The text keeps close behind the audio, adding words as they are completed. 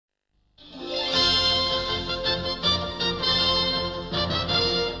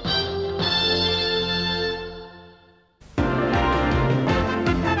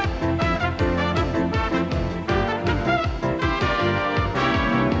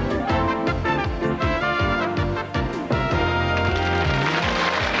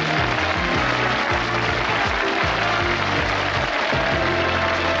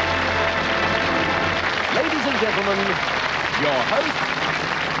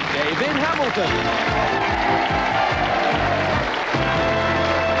David Hamilton.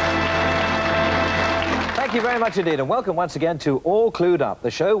 Thank you very much indeed, and welcome once again to All Clued Up, the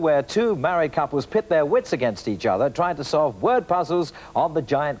show where two married couples pit their wits against each other trying to solve word puzzles on the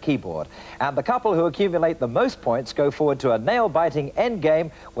giant keyboard. And the couple who accumulate the most points go forward to a nail-biting end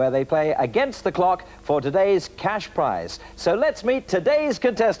game where they play against the clock for today's cash prize. So let's meet today's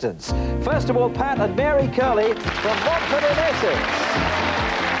contestants. First of all, Pat and Mary Curley from Montford in Essex.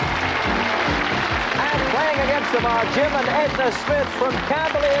 And playing against them are Jim and Edna Smith from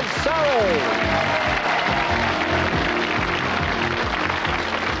Camberley in Surrey.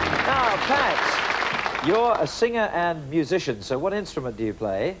 Now, Pat, you're a singer and musician, so what instrument do you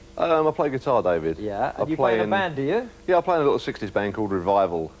play? I play guitar, David. Yeah, and you play in a band, do you? Yeah, I play in a little 60s band called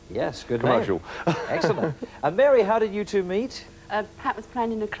Revival. Yes, good commercial. Excellent. And Mary, how did you two meet? Pat was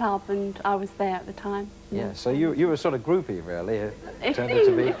playing in a club and I was there at the time. Yeah, so you were sort of groupie, really. If Turned out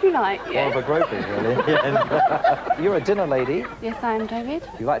to be you like, yeah. more of a groupie, really. You're a dinner lady. Yes, I am, David.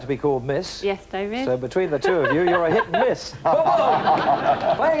 You like to be called Miss. Yes, David. So between the two of you, you're a hit and miss.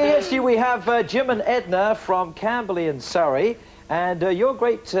 Playing against you, we have Jim and Edna from Camberley in Surrey. And you're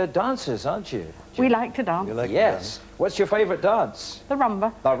great dancers, aren't you? We like to dance. Yes. What's your favourite dance? The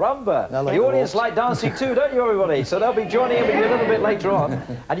rumba. The rumba. The audience like dancing too, don't you, everybody? So they'll be joining in with you a little bit later on.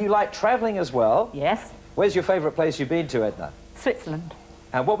 And you like travelling as well? Yes. Where's your favourite place you've been to, Edna? Switzerland.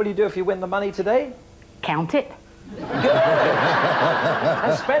 And what will you do if you win the money today? Count it. And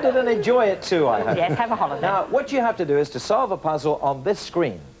spend it and enjoy it too, I hope. Yes, have a holiday. Now, what you have to do is to solve a puzzle on this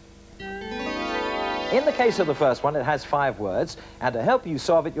screen. In the case of the first one, it has 5 words, and to help you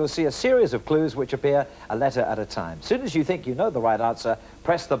solve it, you'll see a series of clues which appear a letter at a time. As soon as you think you know the right answer,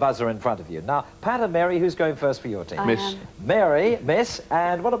 press the buzzer in front of you. Now, Pat and Mary, who's going first for your team? Miss. Mary, Miss,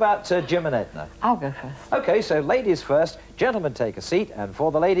 and what about Jim and Edna? I'll go first. Okay, so ladies first, gentlemen take a seat, and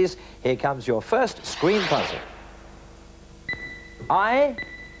for the ladies, here comes your first screen puzzle. I,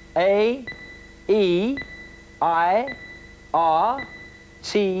 A, E, I, R,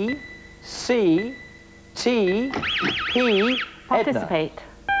 T, C, T, P, Participate. Edna.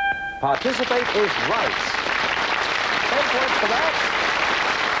 Participate is right. 10 points for that.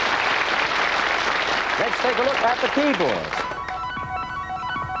 Let's take a look at the keyboard.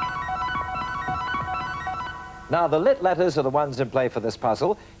 Now, the lit letters are the ones in play for this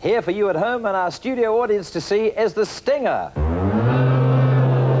puzzle. Here for you at home and our studio audience to see is the stinger.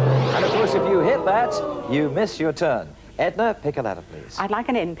 And of course, if you hit that, you miss your turn. Edna, pick a letter, please. I'd like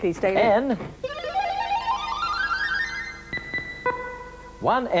an N, please, David. N.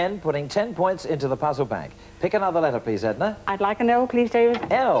 1 N, putting 10 points into the puzzle bank. Pick another letter, please, Edna. I'd like an L, please, David.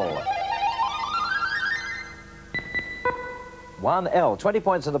 L. 1 L, 20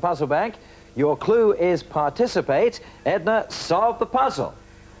 points in the puzzle bank. Your clue is participate. Edna, solve the puzzle.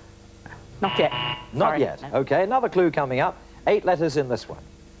 Not yet. Not Sorry. yet. No. Okay, another clue coming up. 8 letters in this one.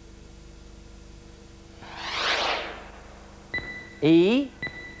 E,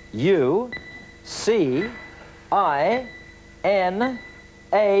 U, C, I, N,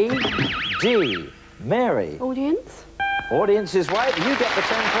 A, D. Mary. Audience? Audience is right. You get the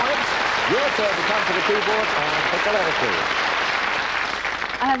 10 points. Your turn to come to the keyboard and pick a letter, please.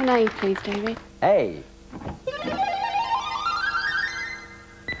 I'll have an A, please, David. A.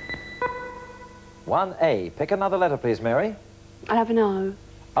 1A. Pick another letter, please, Mary. I'll have an O.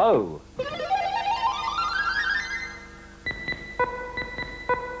 O.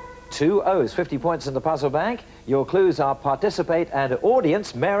 2 O's, 50 points in the puzzle bank. Your clues are participate and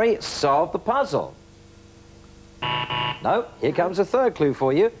audience. Mary, solve the puzzle. No, here comes a third clue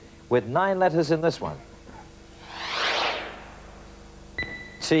for you with 9 letters in this one.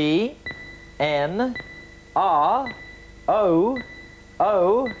 T, N, R, O,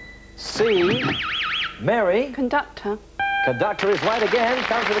 O, C, Mary. Conductor. Conductor is right again.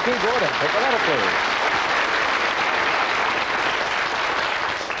 Come to the keyboard and pick a letter, please.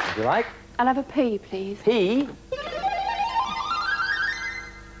 Would you like? I'll have a P, please. P.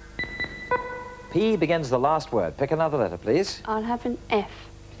 P begins the last word. Pick another letter, please. I'll have an F,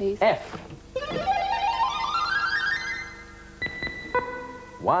 please. F.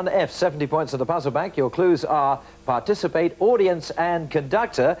 1 F, 70 points in the puzzle bank. Your clues are participate, audience, and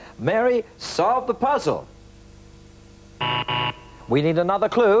conductor. Mary, solve the puzzle. We need another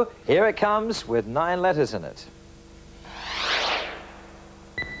clue. Here it comes with 9 letters in it.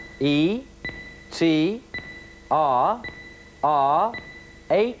 E, T, R, R,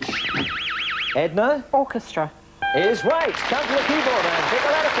 H. Edna? Orchestra. Is right. Come to the keyboard and pick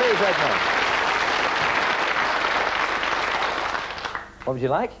a letter, please, Edna. What would you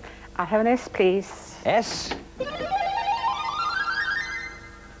like? I'll have an S, please. S.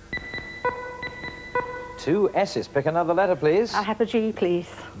 2 S's. Pick another letter, please. I'll have a G, please.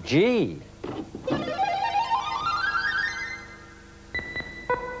 G.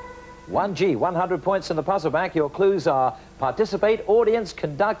 1G, 100 points in the puzzle bank. Your clues are participate, audience,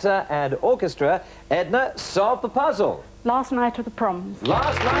 conductor, and orchestra. Edna, solve the puzzle. Last night of the proms.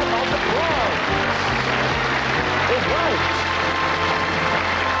 Last night on the prom is right.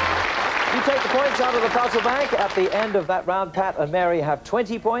 You take the points out of the puzzle bank. At the end of that round, Pat and Mary have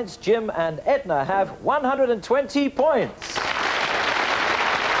 20 points. Jim and Edna have 120 points.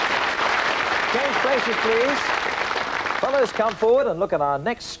 Change places, please. Fellows, come forward and look at our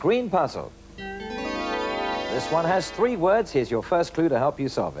next screen puzzle. This one has 3 words. Here's your first clue to help you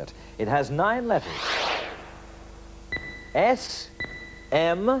solve it. It has 9 letters. S,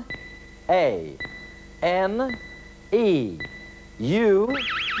 M, A, N, E, U,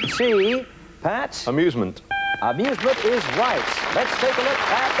 T, Pat. Amusement. Amusement is right. Let's take a look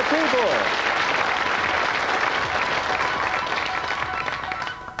at the keyboard.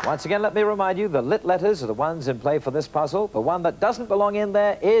 Once again, let me remind you, the lit letters are the ones in play for this puzzle. The one that doesn't belong in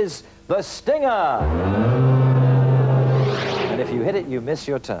there is the stinger. And if you hit it, you miss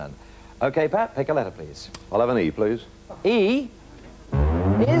your turn. Okay, Pat, pick a letter, please. I'll have an E, please. E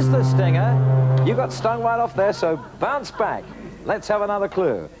is the stinger. You got stung right off there, so bounce back. Let's have another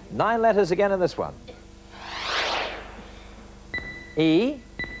clue. 9 letters again in this one. E,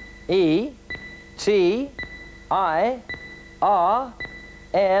 E, T, I, R,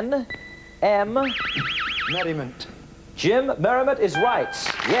 N, M. Merriment. Jim, merriment is right.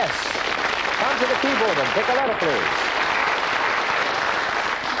 Yes. Come to the keyboard and pick a letter, please.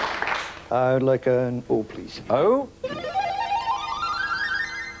 I'd like an O, please. O.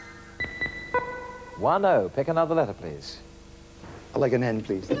 1 O. Pick another letter, please. I'd like an N,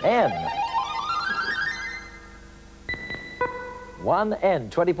 please. N. 1 N.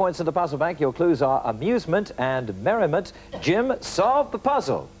 20 points in the puzzle bank. Your clues are amusement and merriment. Jim, solve the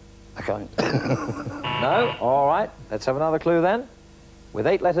puzzle. I can't. No? All right. Let's have another clue then. With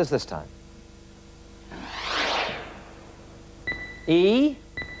 8 letters this time. E,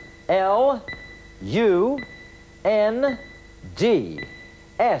 L, U, N, D,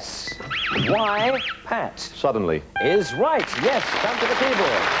 S, Y, Pat. Suddenly. Is right. Yes. Come to the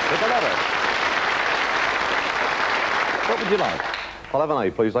keyboard. Pick a letter. What would you like? I'll have an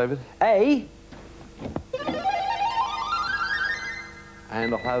A, please, David. A.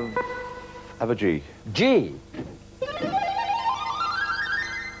 And I'll have a G. G.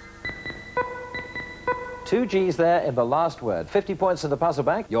 2 G's there in the last word. 50 points in the puzzle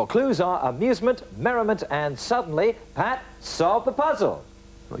bank. Your clues are amusement, merriment, and suddenly. Pat, solve the puzzle.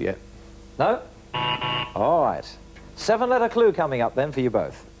 Not yet. No? All right. 7-letter clue coming up then for you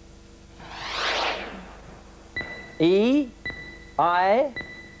both. E, I,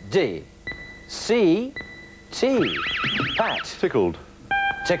 D, C, T. Pat. Tickled.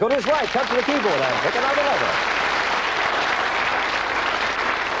 Tickled is right. Come to the keyboard and pick another letter.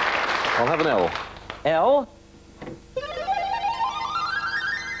 I'll have an L. L.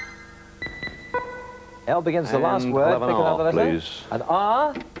 L begins the last And word. I'll have an Pick another R, letter. please. An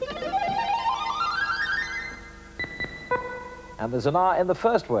R. And there's an R in the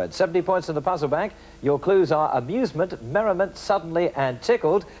first word. 70 points in the puzzle bank. Your clues are amusement, merriment, suddenly, and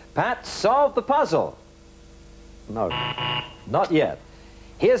tickled. Pat, solve the puzzle. No. Not yet.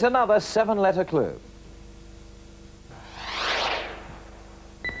 Here's another 7-letter clue.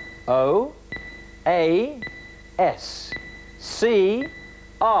 O, A, S, C,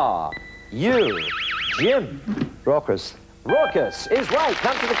 R, U. Jim. Raucous. Raucous is right.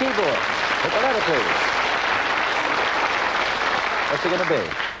 Come to the keyboard. Pick a letter, please. What's it going to be?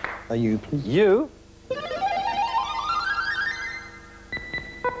 A U, please. U.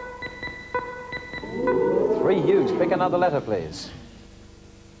 Three U's. Pick another letter, please.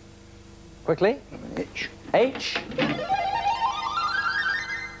 Quickly. H. H.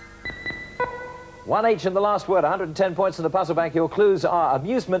 1 H in the last word. 110 points in the puzzle bank. Your clues are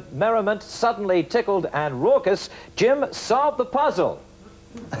amusement, merriment, suddenly, tickled, and raucous. Jim, solve the puzzle.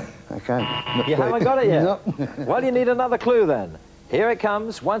 I can't. Not You quite. haven't got it yet? No. Well, you need another clue then. Here it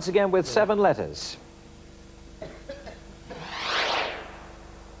comes, once again with 7 letters.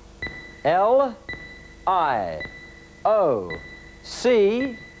 L, I, O,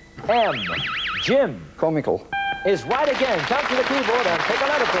 C, M. Jim Comical. is right again. Come to the keyboard and pick a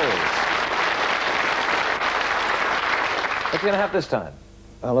letter, please. What are you going to have this time?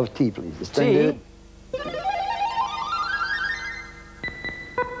 I'll have T, please. It's T.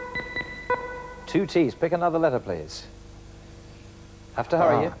 2 T's. Pick another letter, please. Have to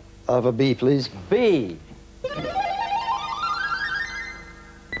hurry you. I'll have a B, please. B.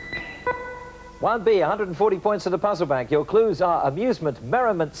 1B, 140 points to the puzzle bank. Your clues are amusement,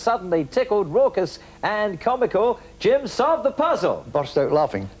 merriment, suddenly, tickled, raucous, and comical. Jim, solve the puzzle. Burst out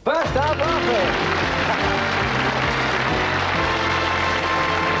laughing. Burst out laughing.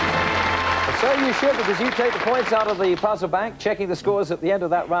 So you should, because you take the points out of the puzzle bank. Checking the scores at the end of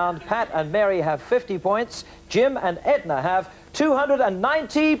that round, Pat and Mary have 50 points. Jim and Edna have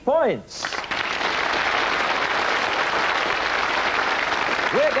 290 points.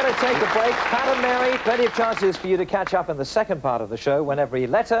 We're going to take a break. Pat and Mary, plenty of chances for you to catch up in the second part of the show when every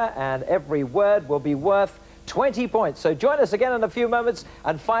letter and every word will be worth 20 points. So join us again in a few moments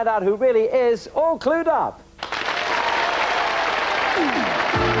and find out who really is all clued up.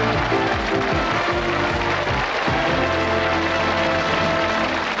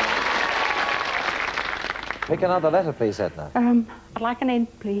 Pick another letter, please, Edna. I'd like an N,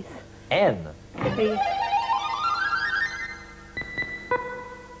 please. N. Please.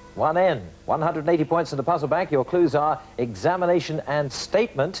 1N. 180 points in the puzzle bank. Your clues are examination and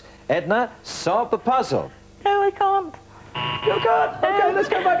statement. Edna, solve the puzzle. No, I can't. You can't? Okay, let's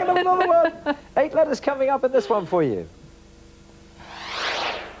go back and have another one. 8 letters coming up in this one for you.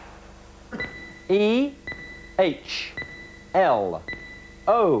 E, H, L,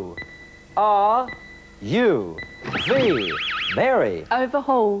 O, R, U, V. Mary.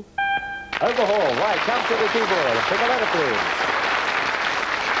 Overhaul. Overhaul. Right, come to the keyboard. Pick a letter, please.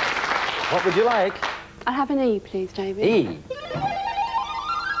 What would you like? I'll have an E, please, David. E.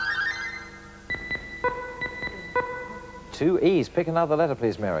 2 E's. Pick another letter,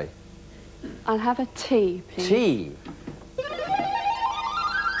 please, Mary. I'll have a T, please. T.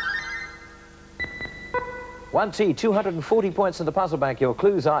 1T, 240 points in the puzzle bank. Your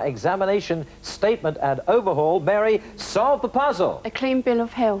clues are examination, statement, and overhaul. Mary, solve the puzzle. A clean bill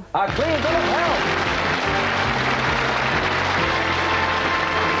of health. A clean bill of health.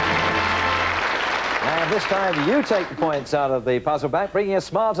 And this time you take the points out of the puzzle bank, bringing a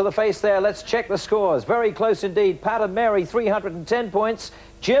smile to the face there. Let's check the scores. Very close indeed. Pat and Mary, 310 points.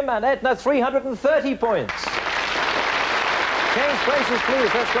 Jim and Edna, 330 points. Change places, please.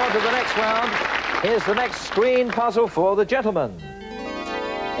 Let's go on to the next round. Here's the next screen puzzle for the gentleman.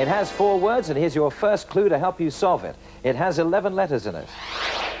 It has 4 words, and here's your first clue to help you solve it. It has 11 letters in it.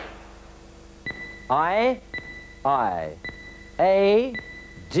 I, A,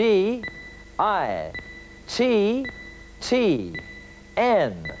 D, I, T, T,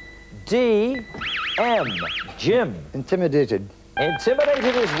 N, D, M. Jim. Intimidated.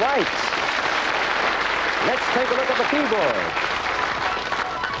 Intimidated is right. Let's take a look at the keyboard.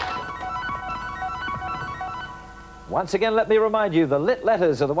 Once again, let me remind you, the lit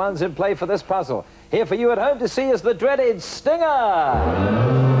letters are the ones in play for this puzzle. Here for you at home to see is the dreaded Stinger.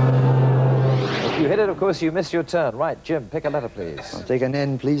 If you hit it, of course, you miss your turn. Right, Jim, pick a letter, please. I'll take an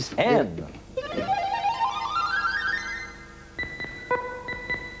N, please. N.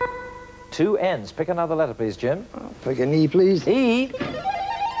 Two N's. Pick another letter, please, Jim. I'll pick an E, please. E.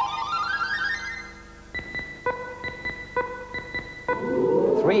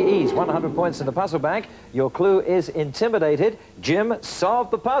 Three E's, 100 points in the puzzle bank. Your clue is intimidated. Jim, solve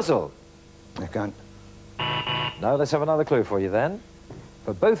the puzzle. I can't. No, let's have another clue for you then.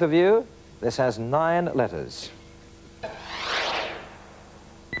 For both of you, this has 9 letters.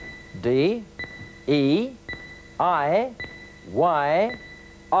 D, E, I, Y,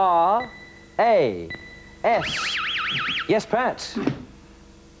 R, A, S. Yes, Pat.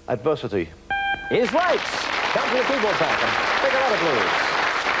 Adversity. Is right. Come to the keyboard, Pat, and pick a letter, please.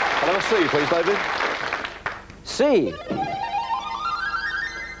 I'll have a C, please, David. C.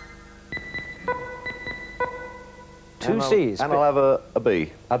 Two C's. And I'll have a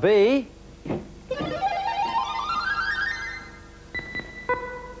B. A B.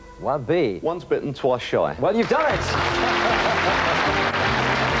 1 B. Once bitten, twice shy. Well, you've done it.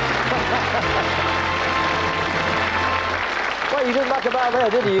 Well, you didn't muck about there,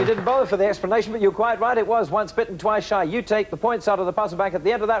 did you? You didn't bother for the explanation, but you're quite right. It was once bitten, twice shy. You take the points out of the puzzle bank at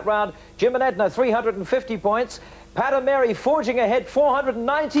the end of that round. Jim and Edna, 350 points. Pat and Mary forging ahead,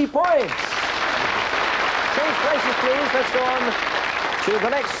 490 points. Change places, please. Let's go on to the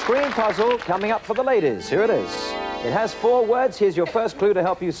next screen puzzle coming up for the ladies. Here it is. It has 4 words. Here's your first clue to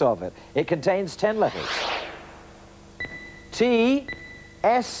help you solve it. It contains 10 letters. T,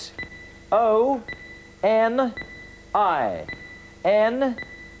 S, O, N, I. N,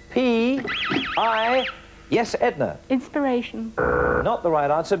 P, I. Yes, Edna. Inspiration. Not the right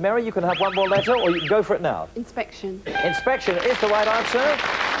answer. Mary, you can have one more letter, or you can go for it now. Inspection. Inspection is the right answer.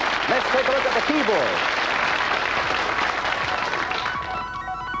 Let's take a look at the keyboard.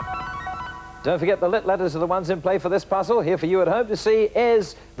 Don't forget the lit letters are the ones in play for this puzzle. Here for you at home to see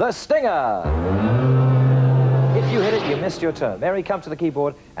is the stinger. If you hit it, you missed your turn. Mary, come to the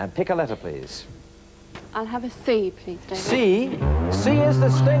keyboard and pick a letter, please. I'll have a C, please, David. C. C is the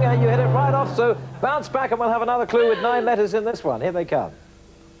stinger. You hit it right off, so bounce back and we'll have another clue with 9 letters in this one. Here they come.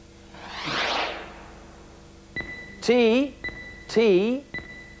 T, T,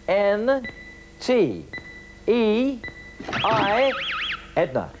 N, T, E, I,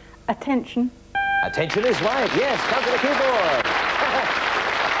 Edna. Attention. Attention is right. Yes, come to the keyboard.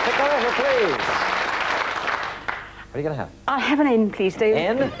 Pick a letter, please. What are you going to have? I have an N, please, David.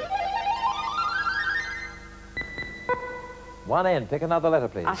 N. 1 N. Pick another letter,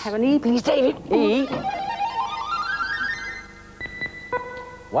 please. I have an E, please, David. E.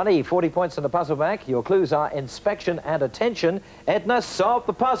 1 E. 40 points in the puzzle bank. Your clues are inspection and attention. Edna, solve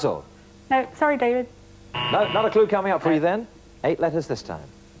the puzzle. No, sorry, David. No, not a clue coming up for you then. 8 letters this time.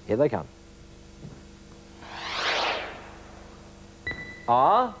 Here they come.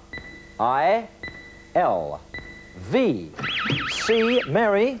 R, I, L, V, C,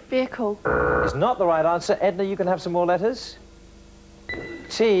 Mary. Vehicle. Is not the right answer. Edna, you can have some more letters.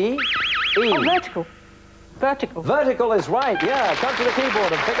 T, E. Oh, vertical. Vertical. Vertical is right, yeah. Come to the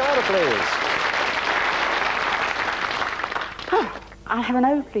keyboard and pick a letter, please. I'll have an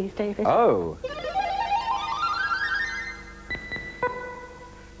O, please, David. O.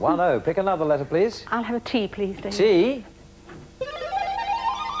 1 O. Pick another letter, please. I'll have a T, please, David. T.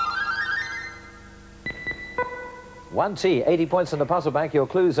 1 T. 80 points in the puzzle bank. Your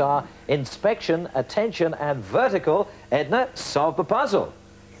clues are inspection, attention, and vertical. Edna, solve the puzzle.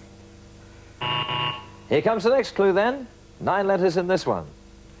 Here comes the next clue then. 9 letters in this one.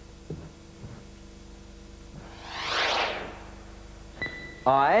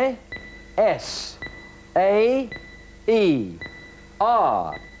 I, S, A, E,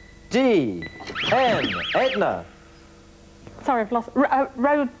 R, D, N. Edna. Sorry, I've lost...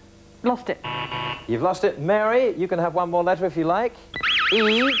 road... Lost it. You've lost it. Mary, you can have 1 more letter if you like.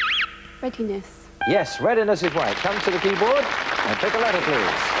 E. Readiness. Yes, readiness is right. Come to the keyboard and pick a letter, please.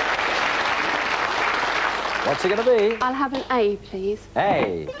 What's it going to be? I'll have an A, please.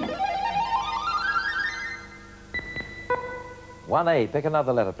 A. 1 A. Pick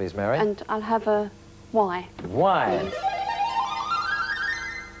another letter, please, Mary. And I'll have a Y. Y. Please.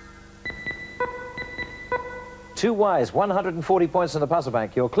 2 Ys, 140 points in the puzzle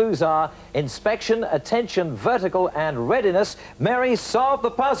bank. Your clues are inspection, attention, vertical, and readiness. Mary, solve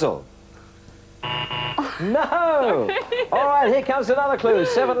the puzzle. No! All right, here comes another clue.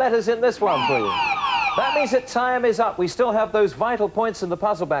 7 letters in this one for you. That means that time is up. We still have those vital points in the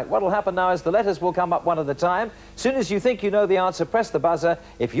puzzle bank. What will happen now is the letters will come up one at a time. As soon as you think you know the answer, press the buzzer.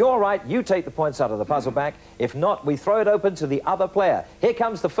 If you're right, you take the points out of the puzzle bank. If not, we throw it open to the other player. Here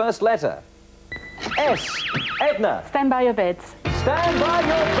comes the first letter. S. Edna. Stand by your beds. Stand by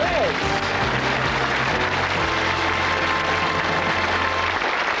your beds.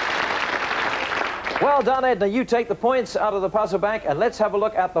 Well done, Edna. You take the points out of the puzzle bank, and let's have a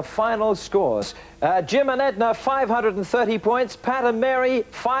look at the final scores. Jim and Edna, 530 points. Pat and Mary,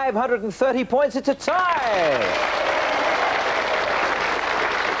 530 points. It's a tie.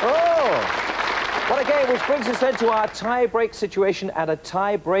 Oh. What a game, which brings us then to our tie-break situation and a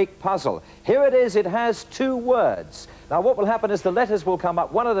tie-break puzzle. Here it is. It has 2 words. Now, what will happen is the letters will come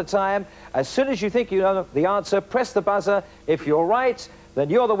up one at a time. As soon as you think you know the answer, press the buzzer. If you're right, then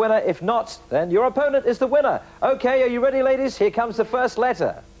you're the winner. If not, then your opponent is the winner. Okay, are you ready, ladies? Here comes the first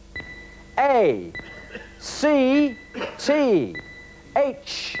letter. A, C, T,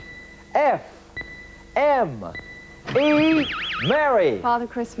 H, F, M, E, Mary. Father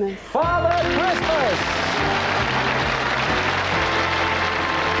Christmas. Father Christmas.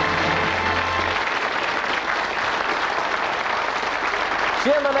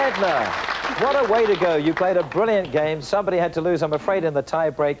 Jim and Edna, what a way to go. You played a brilliant game. Somebody had to lose, I'm afraid, in the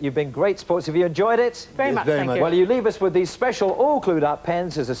tie-break. You've been great sports. Have you enjoyed it? Very much, thank you. Well, you leave us with these special all-clued-up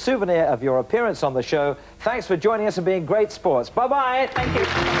pens as a souvenir of your appearance on the show. Thanks for joining us and being great sports. Bye-bye. Thank you.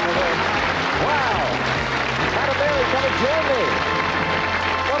 Wow. Pat and Mary, come and join me.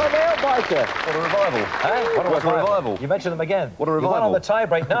 What a nail biter. What a revival. Huh? What a revival. You mentioned them again. What a You won revival. on the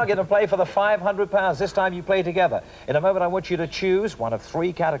tie-break. Now get to play for the £500. This time you play together. In a moment, I want you to choose one of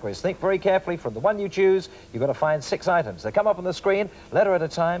 3 categories. Think very carefully. From the one you choose, you've got to find 6 items. They come up on the screen, letter at a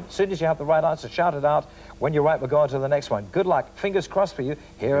time. As soon as you have the right answer, shout it out. When you're right, we'll go on to the next one. Good luck. Fingers crossed for you.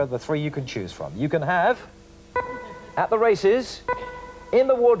 Here are the 3 you can choose from. You can have at the races, in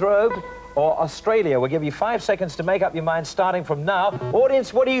the wardrobe, or Australia. We'll give you 5 seconds to make up your mind starting from now.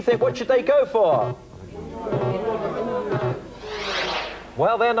 Audience, what do you think? What should they go for?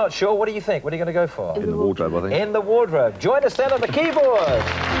 Well, they're not sure. What do you think? What are you going to go for? In the wardrobe, I think. In the wardrobe. Join us then on the keyboard.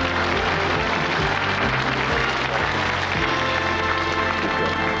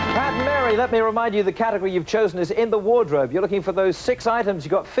 Pat and Mary, let me remind you the category you've chosen is in the wardrobe. You're looking for those 6 items.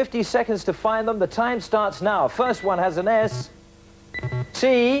 You've got 50 seconds to find them. The time starts now. First one has an S,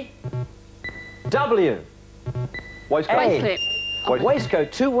 T, W, Waistcoat. Bracelet.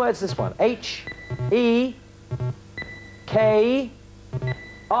 waistcoat. 2 words, this one. H, E, K,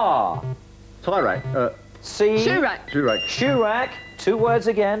 R. Tie rack. C. Shoe rack. Shoe rack. Shoe rack. 2 words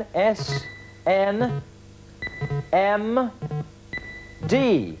again. S, N, M,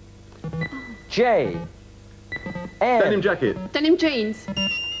 D, J, N. Denim jacket. Denim jeans.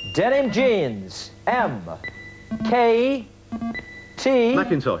 Denim jeans. M, K, T.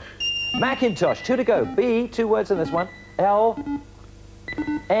 Macintosh. Macintosh. 2 to go. B. 2 words in this one. L,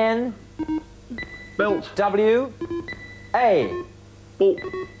 N, Belt. W, A, Ball.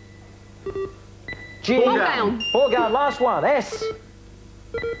 G. Ball gown. Ball gown. Last one. S,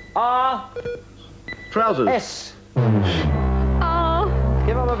 R, Trousers. S. Oh.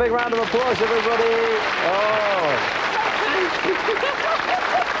 Give them a big round of applause, everybody. Oh.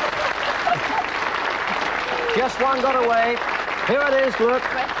 Just one got away. Here it is, look.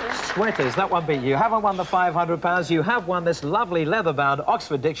 Sweaters, that one beat you. You haven't won the £500. You have won this lovely leather-bound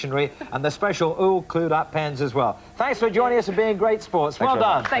Oxford Dictionary and the special All Clued Up pens as well. Thanks for joining us and being great sports. Well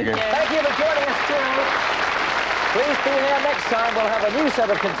done. Thank you. Thank you for joining us, too. Please be here next time. We'll have a new set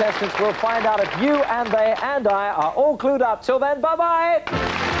of contestants. We'll find out if you and they and I are all clued up. Till then,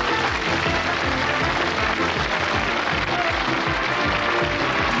 bye-bye.